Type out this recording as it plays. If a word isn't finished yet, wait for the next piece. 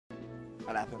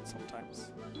That happens sometimes.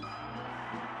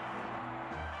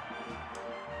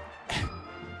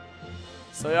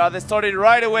 So yeah, they started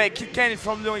right away. Candi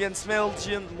from Lyon against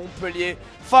Meljin, Montpellier.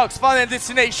 Fox, final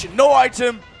destination, no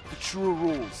item. The true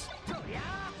rules.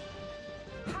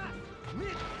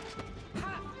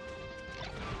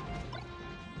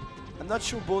 I'm not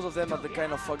sure both of them are the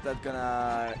kind of fuck that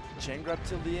gonna chain grab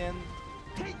till the end.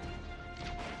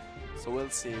 So we'll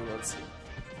see, we'll see.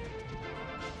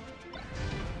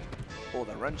 Oh,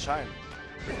 the run shine.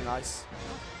 Pretty nice.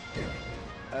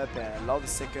 Up and allow the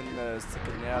second air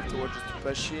afterwards just to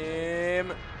push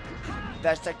him.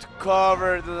 Dash tag to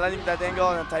cover the landing that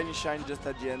angle and a tiny shine just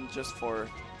at the end just for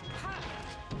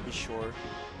be sure.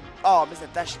 Oh, missed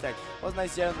that dash tag. Was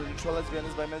nice there on the neutral, let's be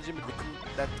honest, by Meljin, but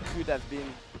that could have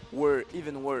been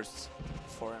even worse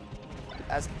for him.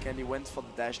 As Candi went for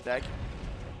the dash tag,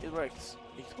 it worked.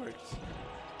 It worked.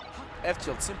 F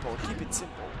tilt, simple. Keep it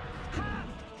simple.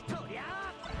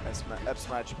 Up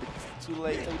smash, a bit too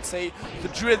late, I would say. The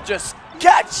Druid just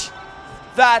catch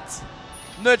that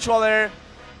neutral air,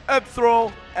 up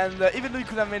throw, and even though he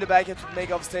could have made a back air to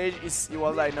make off stage, he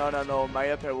was like, no, my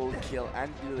up air will kill,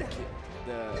 and he will kill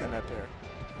an up air.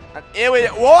 And here we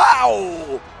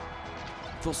wow!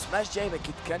 So smash J by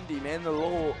Candi, man,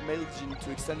 allow Meljin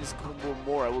to extend his combo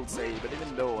more, I would say. But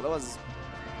even though that was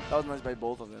nice by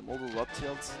both of them. All those up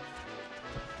tilts.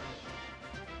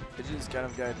 Meljin is kind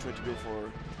of guy I try to go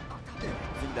for.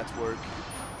 I think that work.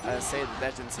 I say the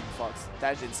dash dancing fox.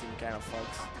 Dash dancing kind of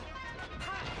fox.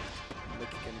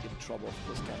 Look, you can get in trouble with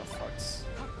those kind of fox.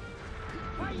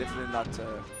 Definitely not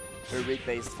a read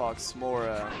based fox, more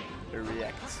a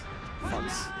react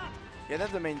fox. Yeah,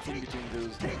 that's the main thing between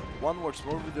those. One works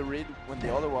more with the read, when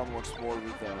the other one works more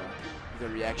with the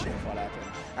reaction of what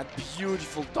happened. And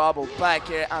beautiful double back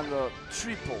air and a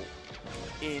triple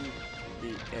in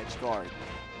the edge guard.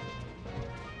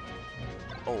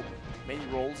 Oh, many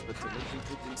rolls, but Meljin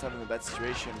put himself in a bad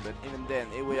situation. But even then,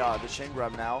 here we are, the chain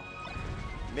grab now.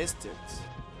 Missed it.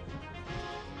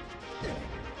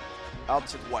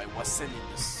 Opposite white was sending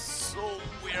this so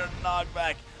weird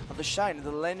knockback. On the shine,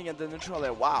 the landing and the neutral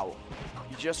air. Wow.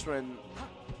 He just ran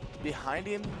behind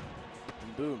him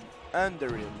and boom.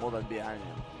 Under him more than behind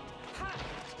him.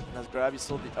 And as grab, he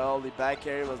saw the early back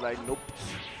air, was like, nope.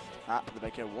 The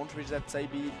back air won't reach that side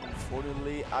beat.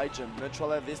 Unfortunately, I jump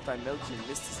neutral air. This time Meljin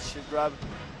missed his shield grab.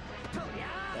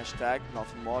 Dash tag,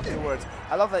 nothing more afterwards.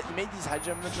 I love that he made this high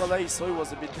jump neutral air. He saw he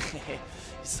was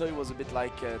a bit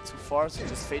like too far, so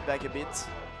just fade back a bit.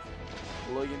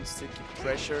 Logan still keep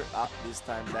pressure. This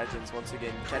time Legends once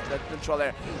again catch that neutral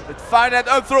air, but find that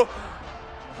up throw.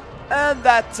 And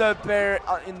that pair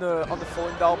on the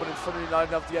falling down, but unfortunately not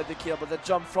enough to get the kill. But that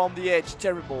jump from the edge,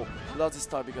 terrible. Lost his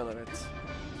time because of it.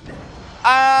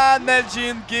 And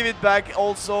Meljin give it back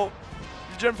also.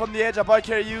 You jump from the edge, I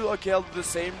carry you. Okay, I'll do the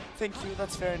same. Thank you,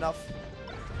 that's fair enough.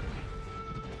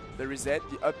 The reset,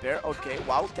 the up air. Okay,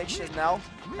 wow, tech shield now.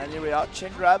 And here we are,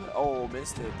 chain grab. Oh,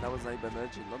 missed it. That was nice by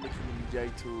Meljin. Not making him try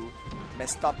to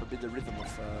messed up a bit the rhythm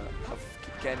of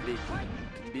Candi.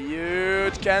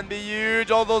 Can be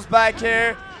huge. All those back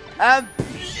here. And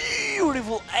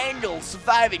beautiful angle,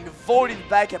 surviving, avoiding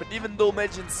back air. But even though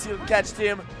Meljin still catched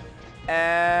him.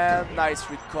 And nice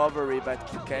recovery by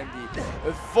Candi.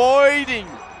 Avoiding.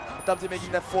 Attempting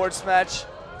making that forward smash.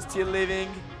 Still living.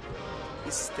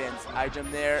 He stands. I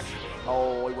jump there.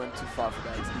 Oh, he went too far for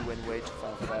that. He went way too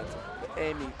far for that.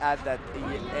 Aiming at that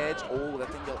edge. Oh, that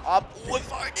angle up. Oh,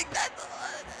 avoiding that.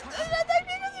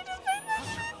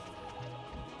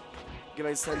 Give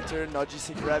me center. No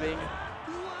GC grabbing.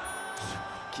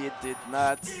 Kid did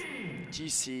not.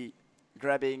 GC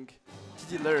grabbing.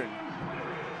 Did he learn?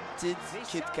 Did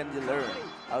Kid Candi learn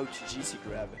how to GC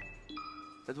grab?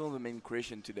 That's one of the main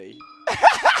questions today.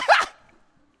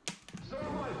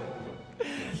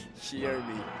 Hear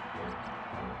me.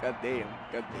 God damn.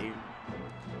 God damn.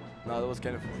 No, that was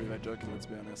kind of a pretty bad joking, let's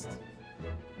be honest.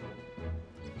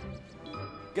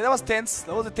 Okay, that was tense.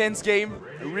 That was a tense game.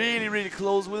 Really, really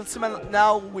close. We'll see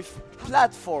now with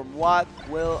platform what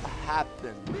will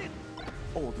happen.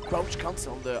 Oh, the crouch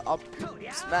cancel on the up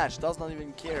smash. Does not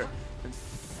even care.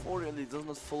 Unfortunately, does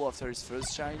not follow after his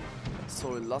first shine.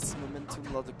 So he lost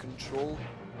momentum, lost the control.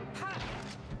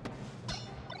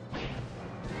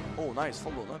 Oh, nice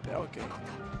follow up there. Okay.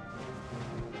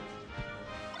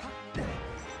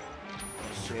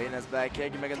 Okay, nice back air.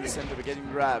 Back in the center, but getting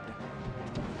grabbed.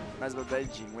 Nice by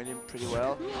Meljin, winning pretty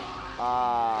well. Too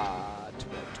bad, too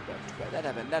bad. That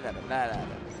happened.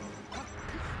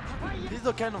 This is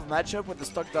the kind of matchup where the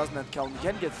stock does not count. You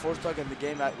can get 4 stock in the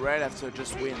game right after it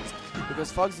just wins.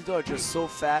 Because Fox Dito are just so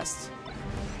fast.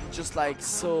 just like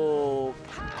so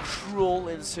cruel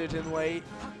in a certain way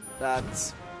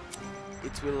that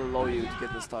it will allow you to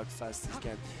get the stock fast as you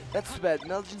can. That's too bad.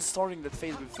 Meljin starting that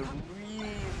phase with a really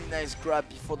nice grab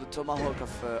before the tomahawk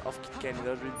of Kid Candi.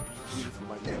 That was really beautiful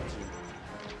by Meljin.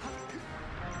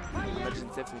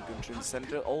 Meljin's definitely going to the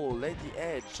center. Oh, led the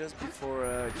edge just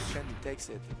before Kid Candi takes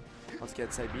it. Let's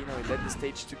get side B now. He led the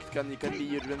stage to Kid Candi. Can be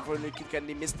huge win for Kid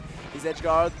Candi. Missed his edge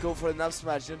guard. Go for an up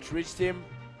smash. Didn't reach him.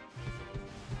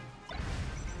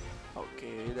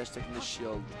 Okay, that's taking the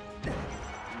shield.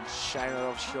 And shine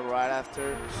out of shield right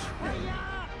after.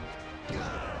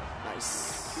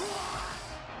 Nice.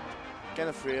 Kind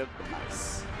of weird, but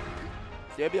nice.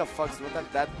 The AB of Fox don't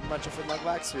have that much of a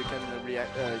knockback, so you can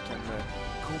react.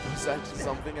 Compensate to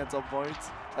something at some point.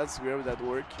 That's weird. That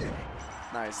work.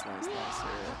 Nice.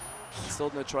 So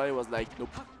the try was like, nope.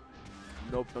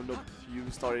 You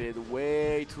started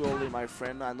way too early, my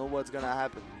friend. I know what's gonna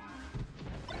happen.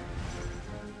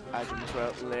 I can try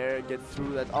Lair, get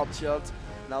through that up tilt.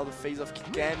 Now the phase of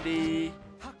Kid Candi.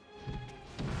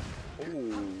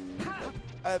 Oh,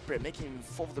 up air, making him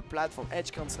fall off the platform.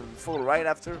 Edge cancel and fall right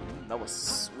after. That was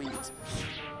sweet.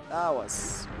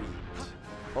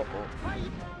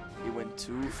 He went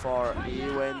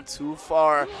too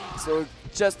far. So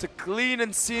just a clean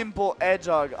and simple edge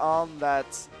hog on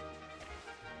that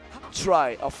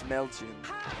try of Meljin.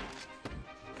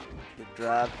 Get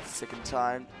grabbed second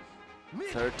time,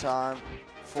 third time,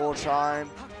 fourth time,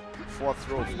 fourth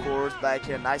throw of course, back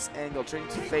here, nice angle, trying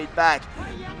to fade back.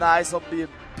 Nice up B, a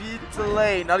bit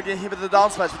delay, not getting hit with the down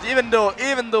smash, but even though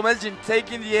Meljin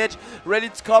taking the edge, ready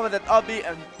to cover that up B,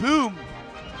 and boom!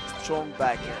 Strong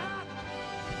back here.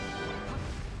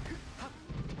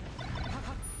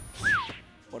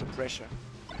 What a pressure.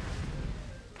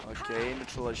 Okay,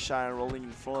 neutral shine rolling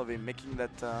in front of him, making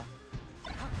that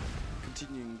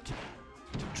continuing to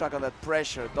track on that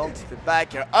pressure. Don't hit the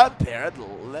back here, up here,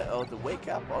 the wake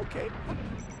up, okay.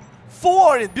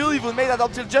 Forward, beautiful, made that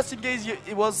up tilt just in case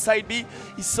it was side B.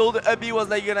 He saw the up B was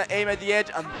like gonna aim at the edge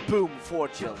and boom,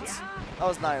 forward tilts. That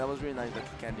was nice, that was really nice by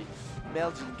Candi.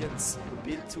 Meljin gets a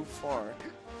bit too far.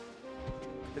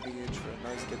 Now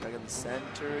he's get back in the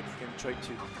center. He can try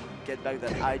to get back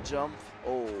that high jump.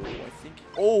 Oh, I think.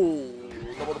 Oh,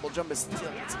 double jump is still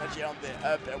smash on the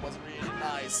up. That was really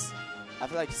nice. I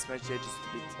feel like he smashed here just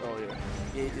a bit. Oh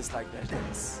yeah, he disliked that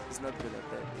dance. He's not good at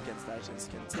that against that dance.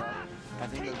 You can tell. I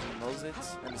think that he knows it,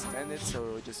 understand it,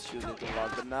 so just use it a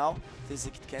lot. But now this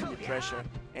can be pressure.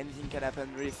 Anything can happen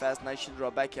really fast. Nice shield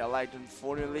draw back here. I liked,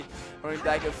 unfortunately. Running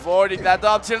back, avoiding that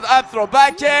up tilt, up throw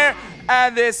back here,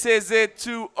 and this is it.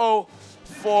 2-0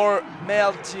 for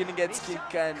Meljin against Kid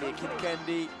Candi. Kid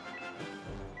Candi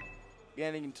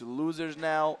getting into losers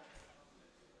now.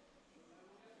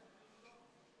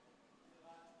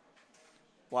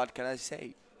 What can I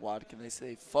say?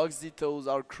 Fox Dittos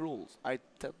are cruel. I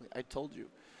told you.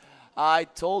 I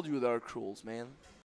told you they're cruel, man.